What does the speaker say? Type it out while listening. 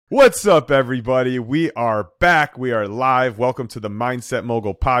What's up, everybody? We are back. We are live. Welcome to the Mindset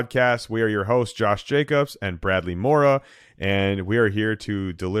Mogul podcast. We are your hosts, Josh Jacobs and Bradley Mora, and we are here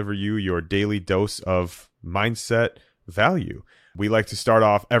to deliver you your daily dose of mindset value. We like to start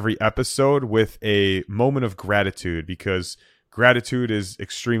off every episode with a moment of gratitude because gratitude is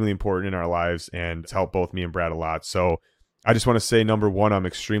extremely important in our lives and it's helped both me and Brad a lot. So I just want to say, number one, I'm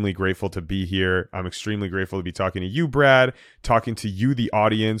extremely grateful to be here. I'm extremely grateful to be talking to you, Brad, talking to you, the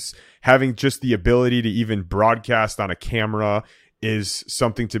audience. Having just the ability to even broadcast on a camera is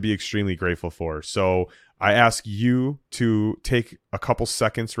something to be extremely grateful for. So I ask you to take a couple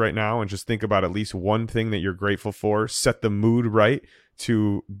seconds right now and just think about at least one thing that you're grateful for. Set the mood right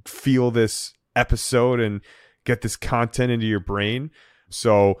to feel this episode and get this content into your brain.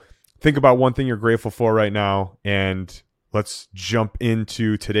 So think about one thing you're grateful for right now, and let's jump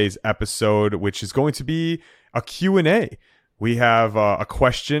into today's episode, which is going to be a Q&A. We have a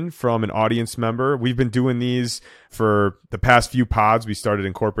question from an audience member. We've been doing these for the past few pods. We started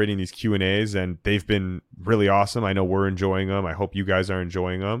incorporating these Q&As, and they've been really awesome. I know we're enjoying them. I hope you guys are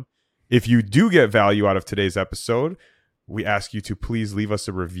enjoying them. If you do get value out of today's episode, we ask you to please leave us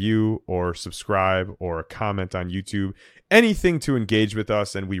a review or subscribe or a comment on YouTube, anything to engage with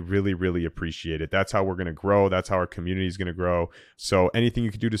us, and we really, really appreciate it. That's how we're going to grow. That's how our community is going to grow. So anything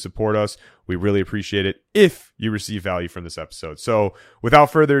you can do to support us, we really appreciate it if you receive value from this episode. So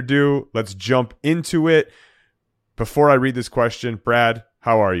without further ado, let's jump into it. Before I read this question, Brad,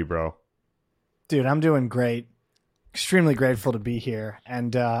 how are you, bro? Dude, I'm doing great. Extremely grateful to be here,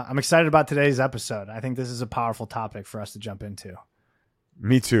 and I'm excited about today's episode. I think this is a powerful topic for us to jump into.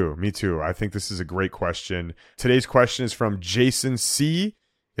 Me too. I think this is a great question. Today's question is from Jason C.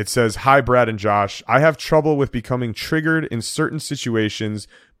 It says, "Hi, Brad and Josh. I have trouble with becoming triggered in certain situations,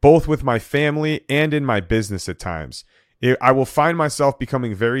 both with my family and in my business at times. I will find myself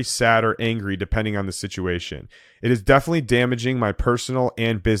becoming very sad or angry depending on the situation. It is definitely damaging my personal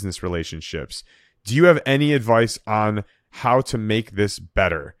and business relationships. Do you have any advice on how to make this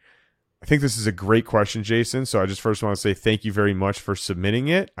better?" I think this is a great question, Jason. So I just first want to say thank you very much for submitting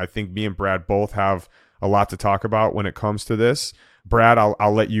it. I think me and Brad both have a lot to talk about when it comes to this. Brad,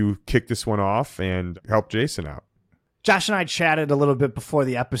 I'll let you kick this one off and help Jason out. Josh and I chatted a little bit before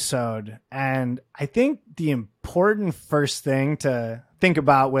the episode, and I think the important first thing to think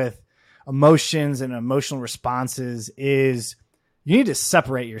about with emotions and emotional responses is you need to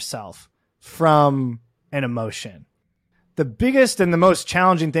separate yourself from an emotion. The biggest and the most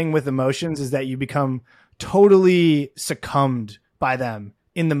challenging thing with emotions is that you become totally succumbed by them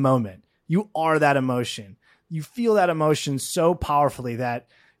in the moment. You are that emotion. You feel that emotion so powerfully that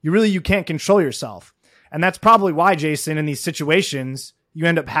you can't control yourself. And that's probably why, Jason, in these situations, you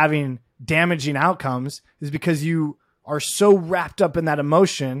end up having damaging outcomes, is because you are so wrapped up in that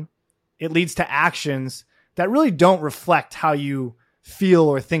emotion, it leads to actions that really don't reflect how you feel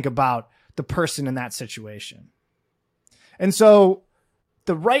or think about the person in that situation. And so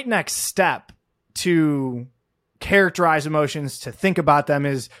the right next step to characterize emotions, to think about them,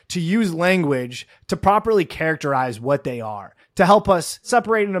 is to use language to properly characterize what they are, to help us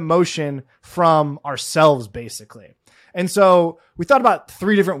separate an emotion from ourselves, basically. And so we thought about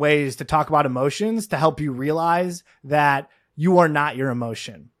 3 different ways to talk about emotions to help you realize that you are not your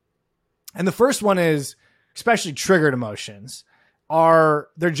emotion. And the first one is, especially triggered emotions,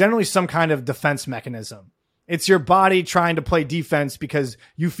 they're generally some kind of defense mechanism. It's your body trying to play defense because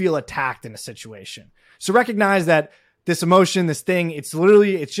you feel attacked in a situation. So recognize that this emotion, this thing, it's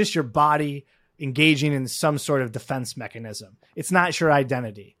just your body engaging in some sort of defense mechanism. It's not your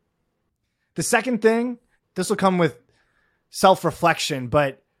identity. The second thing, this will come with self-reflection,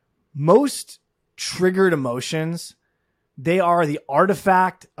 but most triggered emotions, they are the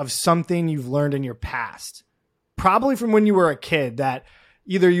artifact of something you've learned in your past. Probably from when you were a kid, that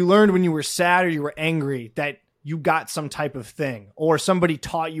either you learned when you were sad or you were angry that you got some type of thing, or somebody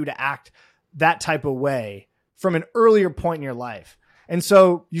taught you to act that type of way from an earlier point in your life. And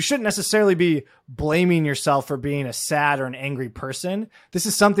so you shouldn't necessarily be blaming yourself for being a sad or an angry person. This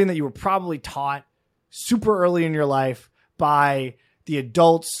is something that you were probably taught super early in your life by the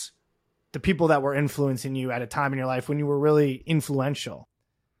adults, the people that were influencing you at a time in your life when you were really influential.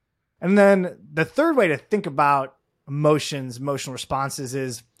 And then the third way to think about emotions, emotional responses,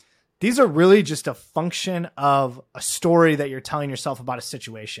 is these are really just a function of a story that you're telling yourself about a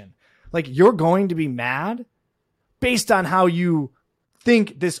situation. Like, you're going to be mad based on how you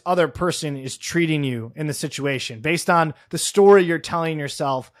think this other person is treating you in the situation, based on the story you're telling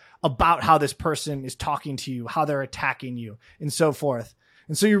yourself about how this person is talking to you, how they're attacking you, and so forth.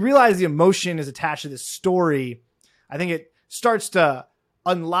 And so you realize the emotion is attached to this story. I think it starts to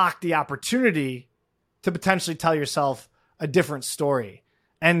unlock the opportunity to potentially tell yourself a different story.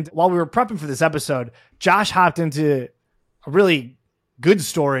 And while we were prepping for this episode, Josh hopped into a really good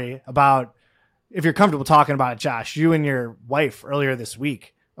story about, if you're comfortable talking about it, Josh, you and your wife earlier this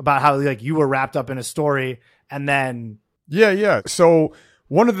week, about how like you were wrapped up in a story and then. Yeah. So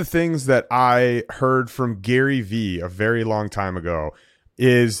one of the things that I heard from Gary Vee a very long time ago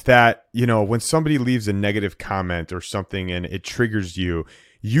is that, you know, when somebody leaves a negative comment or something and it triggers you,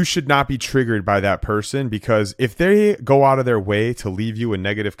 you should not be triggered by that person, because if they go out of their way to leave you a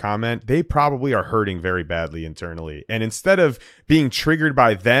negative comment, they probably are hurting very badly internally. And instead of being triggered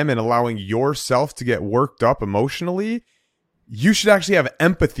by them and allowing yourself to get worked up emotionally, you should actually have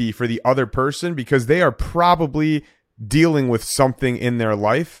empathy for the other person, because they are probably dealing with something in their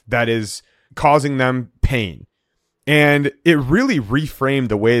life that is causing them pain. And it really reframed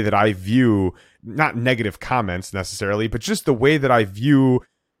the way that I view, not negative comments necessarily, but just the way that I view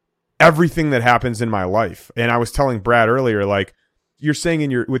everything that happens in my life. And I was telling Brad earlier, like, you're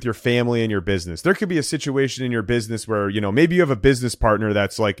saying with your family and your business, there could be a situation in your business where, you know, maybe you have a business partner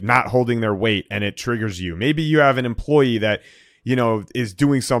that's like not holding their weight and it triggers you. Maybe you have an employee that, you know, is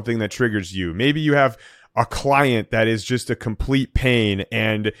doing something that triggers you. Maybe you have a client that is just a complete pain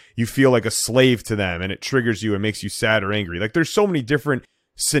and you feel like a slave to them and it triggers you and makes you sad or angry. Like, there's so many different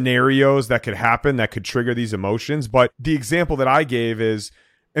scenarios that could happen that could trigger these emotions. But the example that I gave is,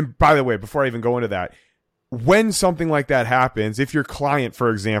 and by the way, before I even go into that, when something like that happens, if your client, for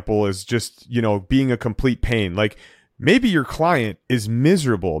example, is just, you know, being a complete pain, like maybe your client is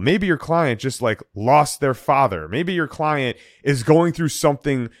miserable. Maybe your client just like lost their father. Maybe your client is going through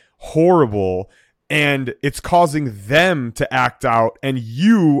something horrible and it's causing them to act out and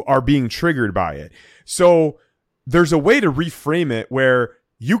you are being triggered by it. So there's a way to reframe it where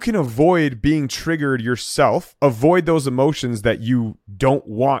you can avoid being triggered yourself, avoid those emotions that you don't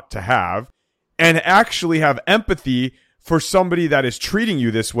want to have, and actually have empathy for somebody that is treating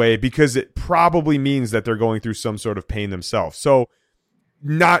you this way, because it probably means that they're going through some sort of pain themselves. So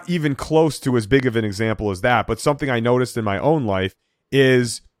not even close to as big of an example as that, but something I noticed in my own life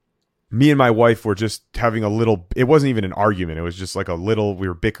is me and my wife were just having a little, it wasn't even an argument. It was just like we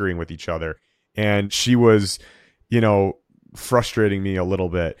were bickering with each other. And she was, you know, frustrating me a little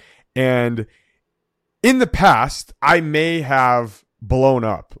bit. And in the past, I may have blown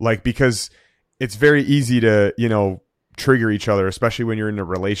up, like, because it's very easy to, you know, trigger each other, especially when you're in a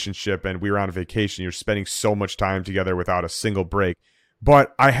relationship and we were on a vacation. You're spending so much time together without a single break.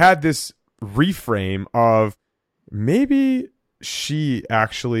 But I had this reframe of maybe she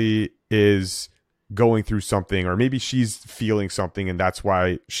actually is going through something, or maybe she's feeling something and that's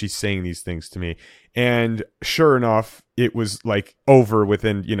why she's saying these things to me. And sure enough, it was like over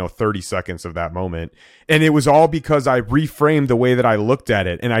within, you know, 30 seconds of that moment. And it was all because I reframed the way that I looked at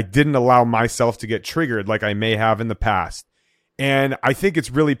it and I didn't allow myself to get triggered like I may have in the past. And I think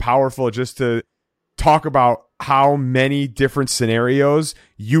it's really powerful just to talk about how many different scenarios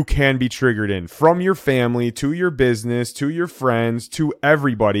you can be triggered in, from your family to your business, to your friends, to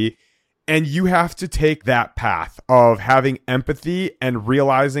everybody. And you have to take that path of having empathy and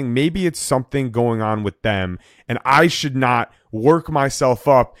realizing maybe it's something going on with them and I should not work myself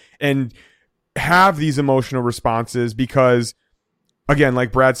up and have these emotional responses, because, again,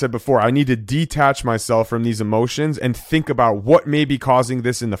 like Brad said before, I need to detach myself from these emotions and think about what may be causing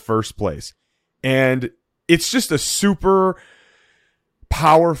this in the first place. And it's just a super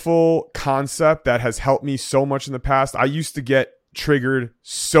powerful concept that has helped me so much in the past. I used to get triggered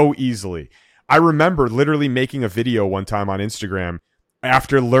so easily. I remember literally making a video one time on Instagram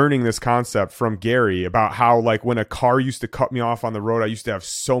after learning this concept from Gary about how, like, when a car used to cut me off on the road, I used to have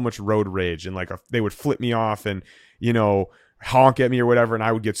so much road rage and like they would flip me off and, you know, honk at me or whatever. And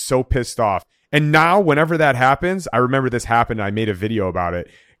I would get so pissed off. And now whenever that happens, I remember this happened and I made a video about it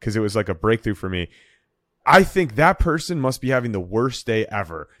because it was like a breakthrough for me. I think that person must be having the worst day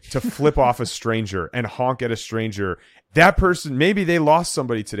ever to flip off a stranger and honk at a stranger. That person, maybe they lost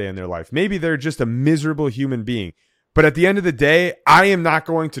somebody today in their life. Maybe they're just a miserable human being. But at the end of the day, I am not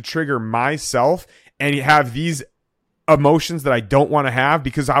going to trigger myself and have these emotions that I don't want to have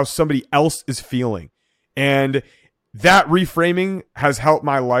because of how somebody else is feeling. And that reframing has helped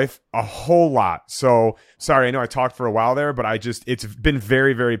my life a whole lot. So sorry, I know I talked for a while there, but it's been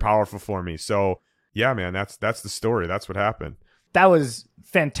very, very powerful for me. So yeah, man, that's the story. That's what happened. That was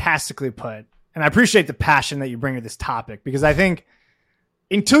fantastically put. And I appreciate the passion that you bring to this topic, because I think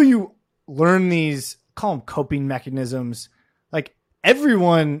until you learn these, call them coping mechanisms, like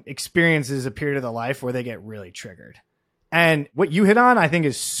everyone experiences a period of their life where they get really triggered. And what you hit on, I think,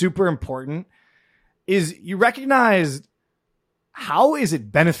 is super important, is you recognize how is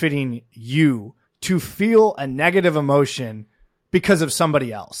it benefiting you to feel a negative emotion because of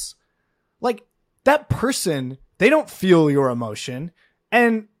somebody else? Like, that person, they don't feel your emotion.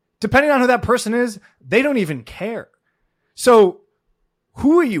 And depending on who that person is, they don't even care. So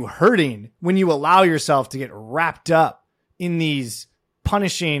who are you hurting when you allow yourself to get wrapped up in these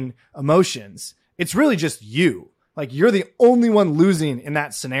punishing emotions? It's really just you. Like, you're the only one losing in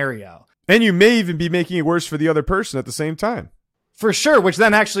that scenario. And you may even be making it worse for the other person at the same time. For sure, which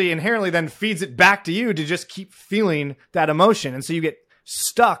then actually inherently then feeds it back to you to just keep feeling that emotion. And so you get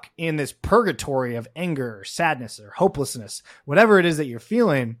stuck in this purgatory of anger or sadness or hopelessness, whatever it is that you're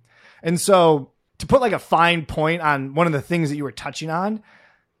feeling. And so to put like a fine point on one of the things that you were touching on,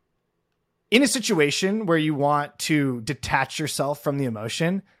 in a situation where you want to detach yourself from the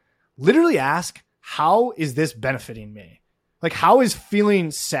emotion, literally ask, how is this benefiting me? Like, how is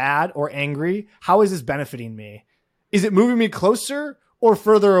feeling sad or angry? How is this benefiting me? Is it moving me closer or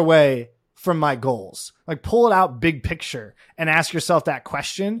further away from my goals? Like, pull it out big picture and ask yourself that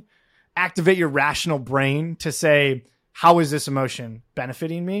question. Activate your rational brain to say, how is this emotion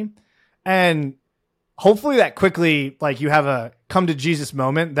benefiting me? And hopefully that quickly, like, you have a come to Jesus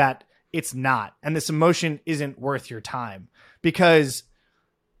moment that it's not, and this emotion isn't worth your time, because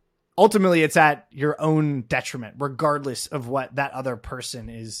ultimately it's at your own detriment, regardless of what that other person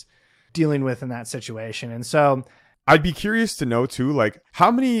is dealing with in that situation. And so I'd be curious to know too, like,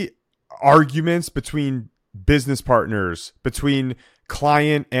 how many arguments between business partners, between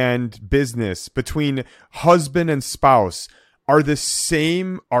client and business, between husband and spouse are the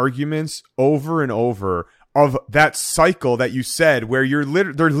same arguments over and over of that cycle that you said, where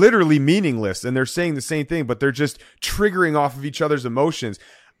they're literally meaningless and they're saying the same thing, but they're just triggering off of each other's emotions.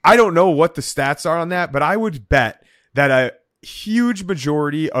 I don't know what the stats are on that, but I would bet that a huge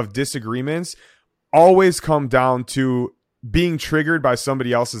majority of disagreements always come down to being triggered by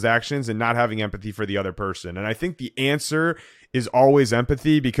somebody else's actions and not having empathy for the other person. And I think the answer is always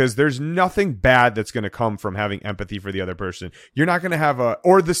empathy, because there's nothing bad that's going to come from having empathy for the other person. You're not going to have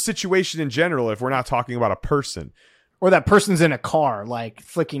or the situation in general, if we're not talking about a person. Or that person's in a car, like,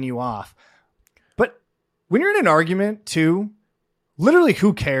 flicking you off. But when you're in an argument too, literally,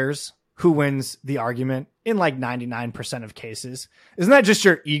 who cares who wins the argument in like 99% of cases? Isn't that just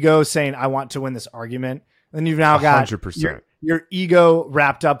your ego saying, I want to win this argument? And then you've now got 100%. Your ego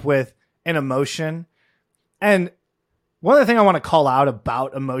wrapped up with an emotion. And one other thing I want to call out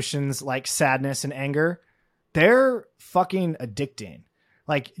about emotions like sadness and anger, they're fucking addicting.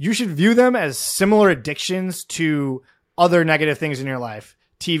 Like, you should view them as similar addictions to other negative things in your life.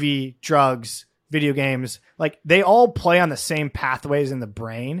 TV, drugs, video games, like, they all play on the same pathways in the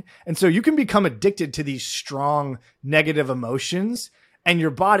brain. And so you can become addicted to these strong negative emotions, and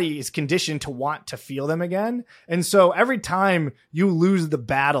your body is conditioned to want to feel them again. And so every time you lose the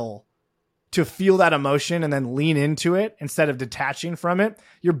battle to feel that emotion and then lean into it instead of detaching from it,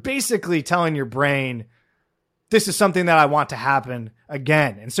 you're basically telling your brain, this is something that I want to happen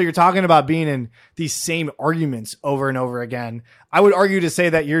again. And so you're talking about being in these same arguments over and over again. I would argue to say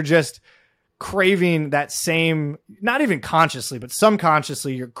that you're just craving that same, not even consciously, but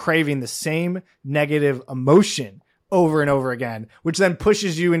subconsciously, you're craving the same negative emotion over and over again, which then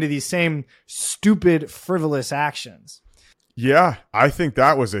pushes you into these same stupid, frivolous actions. Yeah, I think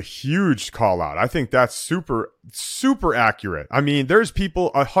that was a huge call out. I think that's super, super accurate. I mean, there's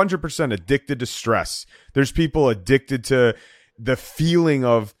people 100% addicted to stress. There's people addicted to the feeling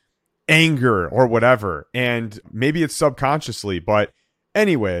of anger or whatever. And maybe it's subconsciously, but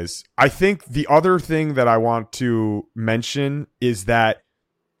anyways, I think the other thing that I want to mention is that,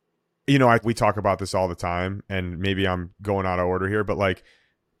 you know, we talk about this all the time, and maybe I'm going out of order here, but like,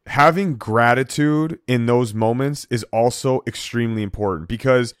 having gratitude in those moments is also extremely important,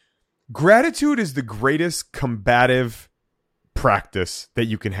 because gratitude is the greatest combative practice that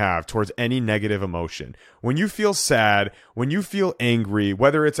you can have towards any negative emotion. When you feel sad, when you feel angry,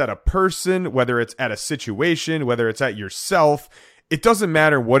 whether it's at a person, whether it's at a situation, whether it's at yourself, it doesn't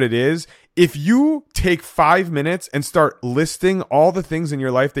matter what it is. If you take 5 minutes and start listing all the things in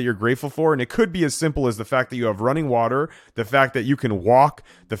your life that you're grateful for, and it could be as simple as the fact that you have running water, the fact that you can walk,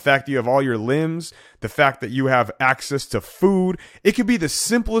 the fact that you have all your limbs, the fact that you have access to food. It could be the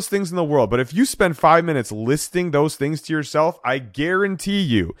simplest things in the world. But if you spend 5 minutes listing those things to yourself, I guarantee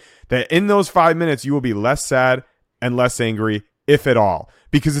you that in those 5 minutes, you will be less sad and less angry, if at all,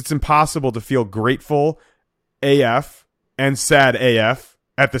 because it's impossible to feel grateful AF and sad AF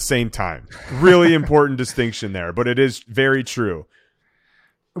at the same time. Really important distinction there, but it is very true.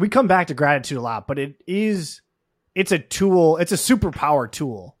 We come back to gratitude a lot, but it's a tool. It's a superpower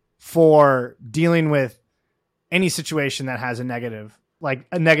tool for dealing with any situation that has a negative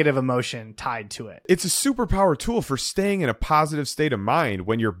emotion tied to it. It's a superpower tool for staying in a positive state of mind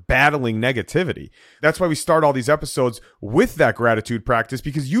when you're battling negativity. That's why we start all these episodes with that gratitude practice,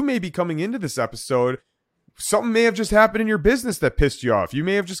 because you may be coming into this episode, something may have just happened in your business that pissed you off. You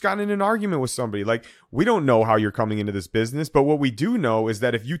may have just gotten in an argument with somebody. Like, we don't know how you're coming into this business, but what we do know is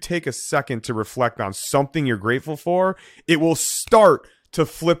that if you take a second to reflect on something you're grateful for, it will start to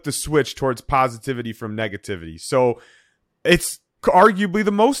flip the switch towards positivity from negativity. So it's arguably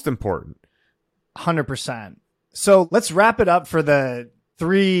the most important. 100%. So let's wrap it up for the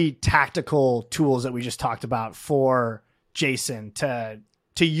 3 tactical tools that we just talked about for Jason to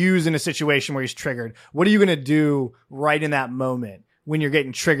use in a situation where he's triggered. What are you going to do right in that moment when you're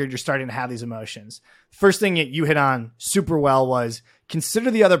getting triggered, you're starting to have these emotions? First thing you hit on super well was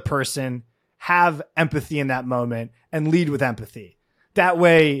consider the other person, have empathy in that moment, and lead with empathy. That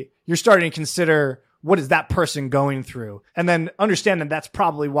way you're starting to consider, what is that person going through? And then understand that that's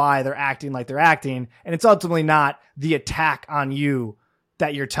probably why they're acting like they're acting. And it's ultimately not the attack on you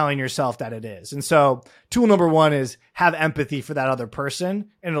that you're telling yourself that it is. And so tool number 1 is have empathy for that other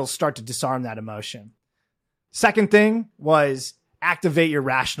person, and it'll start to disarm that emotion. Second thing was activate your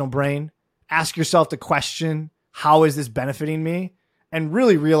rational brain. Ask yourself the question, how is this benefiting me? And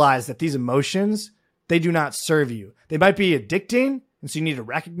really realize that these emotions, they do not serve you. They might be addicting, and so you need to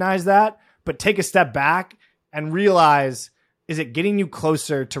recognize that, but take a step back and realize, is it getting you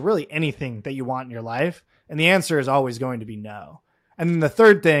closer to really anything that you want in your life? And the answer is always going to be no. And then the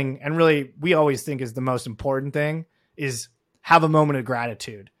third thing, and really we always think is the most important thing, is have a moment of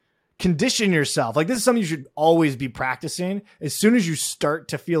gratitude. Condition yourself. Like, this is something you should always be practicing. As soon as you start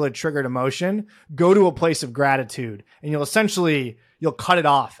to feel a triggered emotion, go to a place of gratitude, and you'll cut it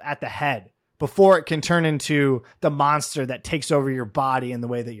off at the head before it can turn into the monster that takes over your body in the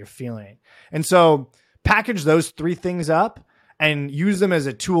way that you're feeling. And so package those 3 things up and use them as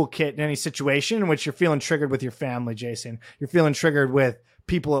a toolkit in any situation in which you're feeling triggered with your family, Jason. You're feeling triggered with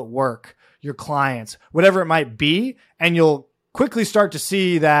people at work, your clients, whatever it might be. And you'll quickly start to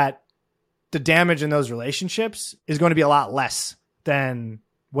see that the damage in those relationships is going to be a lot less than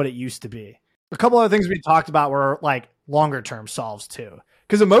what it used to be. A couple other things we talked about were like longer term solves too.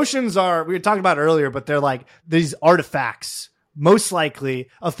 Because emotions are, we were talking about earlier, but they're like these artifacts, most likely,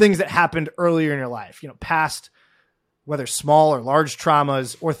 of things that happened earlier in your life, past, whether small or large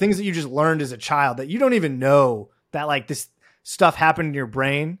traumas, or things that you just learned as a child that you don't even know that like this stuff happened in your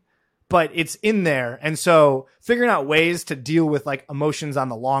brain, but it's in there. And so figuring out ways to deal with like emotions on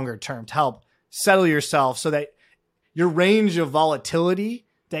the longer term to help settle yourself so that your range of volatility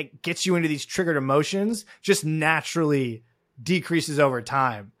that gets you into these triggered emotions just naturally decreases over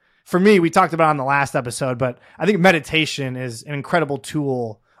time. For me, we talked about it on the last episode, but I think meditation is an incredible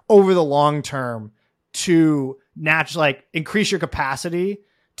tool over the long term to increase your capacity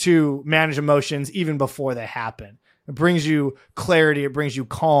to manage emotions even before they happen. It brings you clarity. It brings you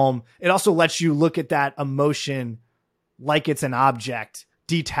calm. It also lets you look at that emotion like it's an object,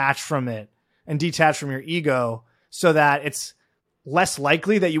 detached from it and detached from your ego, so that it's less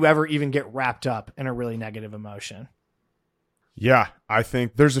likely that you ever even get wrapped up in a really negative emotion. Yeah, I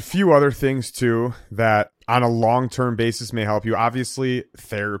think there's a few other things too that on a long-term basis may help you. Obviously,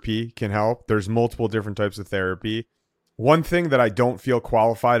 therapy can help. There's multiple different types of therapy. One thing that I don't feel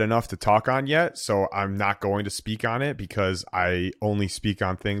qualified enough to talk on yet, so I'm not going to speak on it because I only speak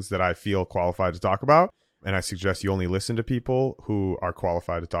on things that I feel qualified to talk about. And I suggest you only listen to people who are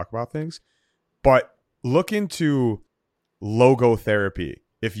qualified to talk about things. But look into logotherapy.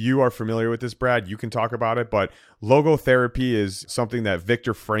 If you are familiar with this, Brad, you can talk about it. But logotherapy is something that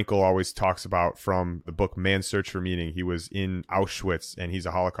Viktor Frankl always talks about from the book Man's Search for Meaning. He was in Auschwitz, and he's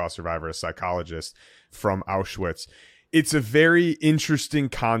a Holocaust survivor, a psychologist from Auschwitz. It's a very interesting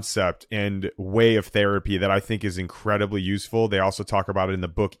concept and way of therapy that I think is incredibly useful. They also talk about it in the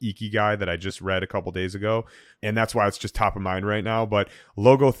book Ikigai that I just read a couple days ago, and that's why it's just top of mind right now. But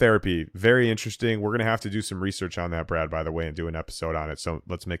logotherapy, very interesting. We're going to have to do some research on that, Brad, by the way, and do an episode on it. So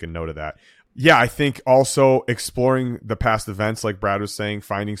let's make a note of that. Yeah, I think also exploring the past events, like Brad was saying,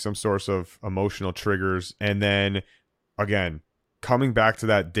 finding some source of emotional triggers, and then, again, coming back to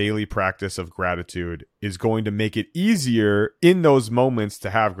that daily practice of gratitude is going to make it easier in those moments to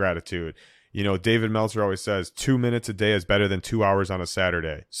have gratitude. You know, David Meltzer always says 2 minutes a day is better than 2 hours on a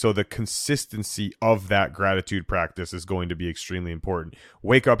Saturday. So the consistency of that gratitude practice is going to be extremely important.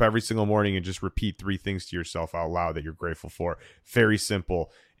 Wake up every single morning and just repeat 3 things to yourself out loud that you're grateful for. Very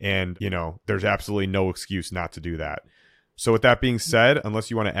simple. And, you know, there's absolutely no excuse not to do that. So with that being said, unless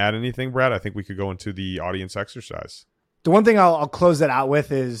you want to add anything, Brad, I think we could go into the audience exercise. The one thing I'll close that out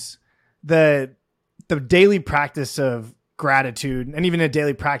with is the the daily practice of gratitude and even a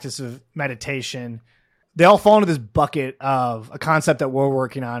daily practice of meditation, they all fall into this bucket of a concept that we're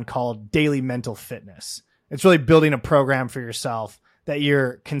working on called daily mental fitness. It's really building a program for yourself that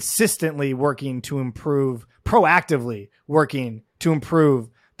you're consistently working to improve, proactively working to improve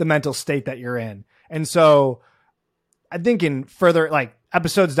the mental state that you're in. And so I think in further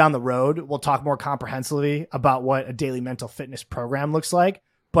episodes down the road, we'll talk more comprehensively about what a daily mental fitness program looks like.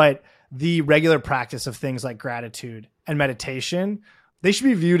 But the regular practice of things like gratitude and meditation, they should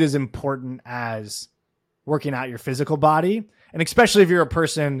be viewed as important as working out your physical body. And especially if you're a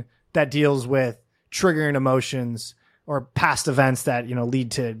person that deals with triggering emotions or past events that,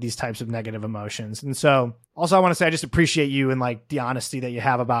 lead to these types of negative emotions. And so also I want to say, I just appreciate you and the honesty that you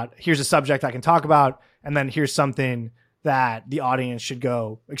have about, here's a subject I can talk about, and then here's something that the audience should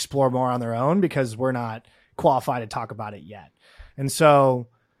go explore more on their own, because we're not qualified to talk about it yet. And so,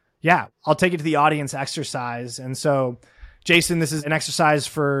 yeah, I'll take it to the audience exercise. And so, Jason, this is an exercise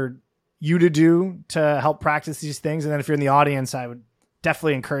for you to do to help practice these things. And then if you're in the audience, I would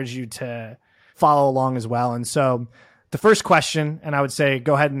definitely encourage you to follow along as well. And so the first question, and I would say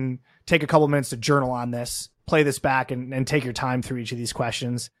go ahead and take a couple minutes to journal on this, play this back and take your time through each of these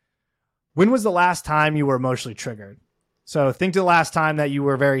questions. When was the last time you were emotionally triggered? So think to the last time that you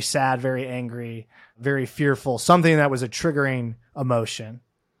were very sad, very angry, very fearful, something that was a triggering emotion.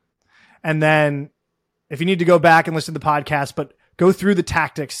 And then if you need to go back and listen to the podcast, but go through the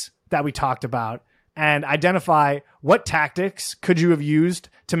tactics that we talked about and identify what tactics could you have used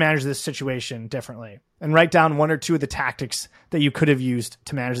to manage this situation differently, and write down one or two of the tactics that you could have used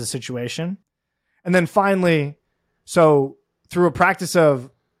to manage the situation. And then finally, so through a practice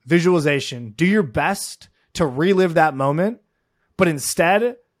of visualization, do your best to relive that moment, but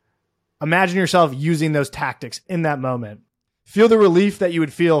instead imagine yourself using those tactics in that moment. Feel the relief that you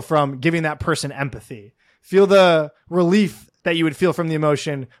would feel from giving that person empathy. Feel the relief that you would feel from the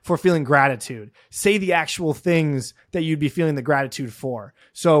emotion for feeling gratitude. Say the actual things that you'd be feeling the gratitude for.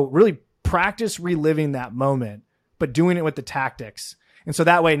 So really practice reliving that moment, but doing it with the tactics. And so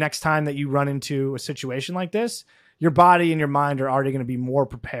that way, next time that you run into a situation like this, your body and your mind are already going to be more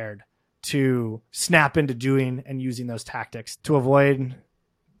prepared to snap into doing and using those tactics to avoid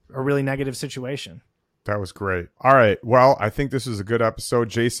a really negative situation. That was great. All right. Well, I think this is a good episode.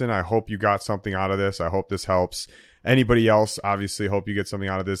 Jason, I hope you got something out of this. I hope this helps. Anybody else, obviously, hope you get something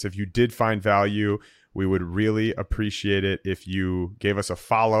out of this. If you did find value, we would really appreciate it if you gave us a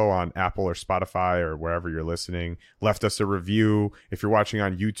follow on Apple or Spotify or wherever you're listening, left us a review. If you're watching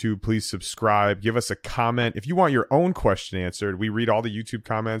on YouTube, please subscribe. Give us a comment. If you want your own question answered, we read all the YouTube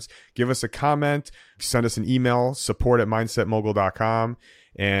comments. Give us a comment. Send us an email, support@mindsetmogul.com,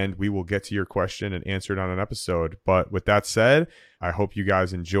 and we will get to your question and answer it on an episode. But with that said, I hope you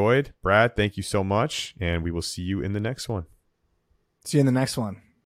guys enjoyed. Brad, thank you so much, and we will see you in the next one. See you in the next one.